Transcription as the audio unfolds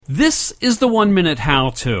This is the 1 Minute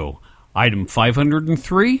How-To. Item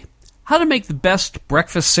 503, how to make the best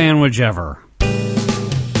breakfast sandwich ever.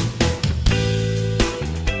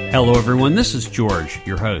 Hello everyone, this is George,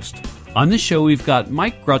 your host. On this show we've got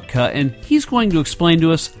Mike Grutka, and he's going to explain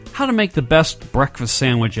to us how to make the best breakfast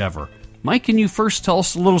sandwich ever. Mike, can you first tell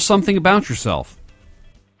us a little something about yourself?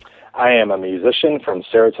 I am a musician from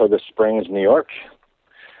Saratoga Springs, New York,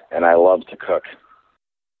 and I love to cook.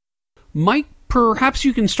 Mike, perhaps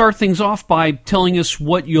you can start things off by telling us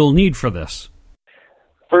what you'll need for this.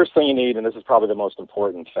 First thing you need, and this is probably the most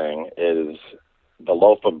important thing, is the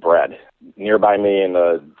loaf of bread. Nearby me in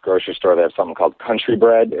the grocery store, they have something called country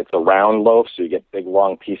bread. It's a round loaf, so you get big,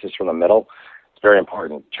 long pieces from the middle. It's very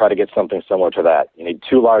important. Try to get something similar to that. You need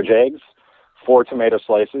 2 large eggs, 4 tomato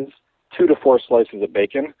slices, 2 to 4 slices of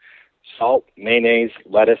bacon, salt, mayonnaise,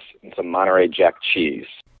 lettuce, and some Monterey Jack cheese.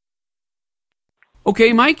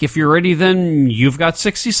 Okay, Mike, if you're ready, then you've got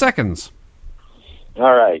 60 seconds.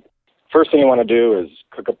 All right. First thing you want to do is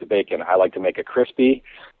cook up the bacon. I like to make it crispy.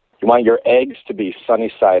 You want your eggs to be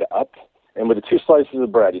sunny side up. And with the 2 slices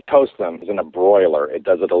of bread, you toast them in a broiler. It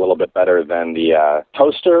does it a little bit better than the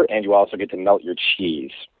toaster, and you also get to melt your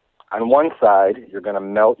cheese. On one side, you're going to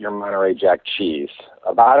melt your Monterey Jack cheese.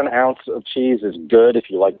 About an ounce of cheese is good.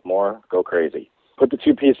 If you like more, go crazy. Put the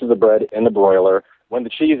 2 pieces of bread in the broiler. When the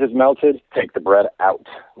cheese is melted, take the bread out.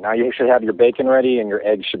 Now you should have your bacon ready and your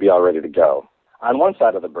eggs should be all ready to go. On one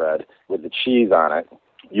side of the bread, with the cheese on it,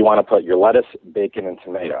 you want to put your lettuce, bacon, and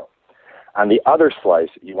tomato. On the other slice,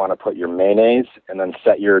 you want to put your mayonnaise and then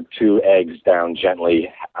set your 2 eggs down gently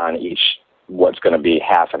on each, what's going to be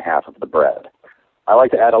half and half of the bread. I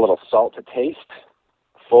like to add a little salt to taste,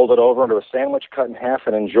 fold it over into a sandwich, cut in half,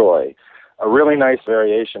 and enjoy. A really nice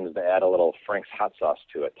variation is to add a little Frank's hot sauce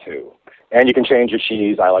to it, too. And you can change your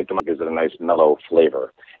cheese. I like to make it a nice mellow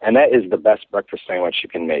flavor. And that is the best breakfast sandwich you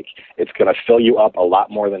can make. It's going to fill you up a lot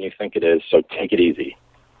more than you think it is, so take it easy.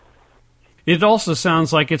 It also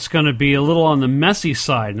sounds like it's going to be a little on the messy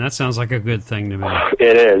side, and that sounds like a good thing to me.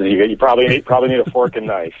 It is. You probably need a fork and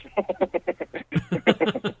knife.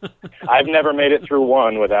 I've never made it through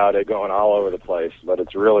one without it going all over the place, but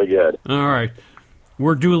it's really good. All right.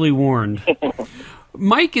 We're duly warned.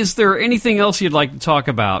 Mike, is there anything else you'd like to talk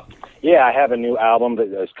about? Yeah, I have a new album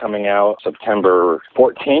that is coming out September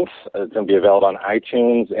 14th. It's going to be available on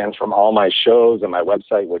iTunes and from all my shows and my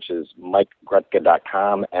website, which is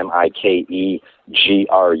mikegrutka.com,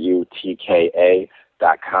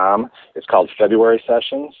 MikeGrutka.com. It's called February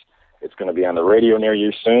Sessions. It's going to be on the radio near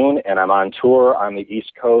you soon, and I'm on tour on the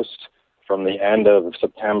East Coast from the end of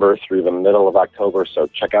September through the middle of October, so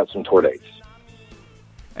check out some tour dates.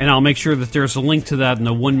 And I'll make sure that there's a link to that in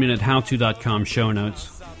the 1minutehowto.com show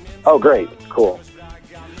notes. Oh, great. Cool.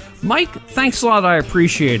 Mike, thanks a lot. I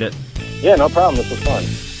appreciate it. Yeah, no problem. This was fun.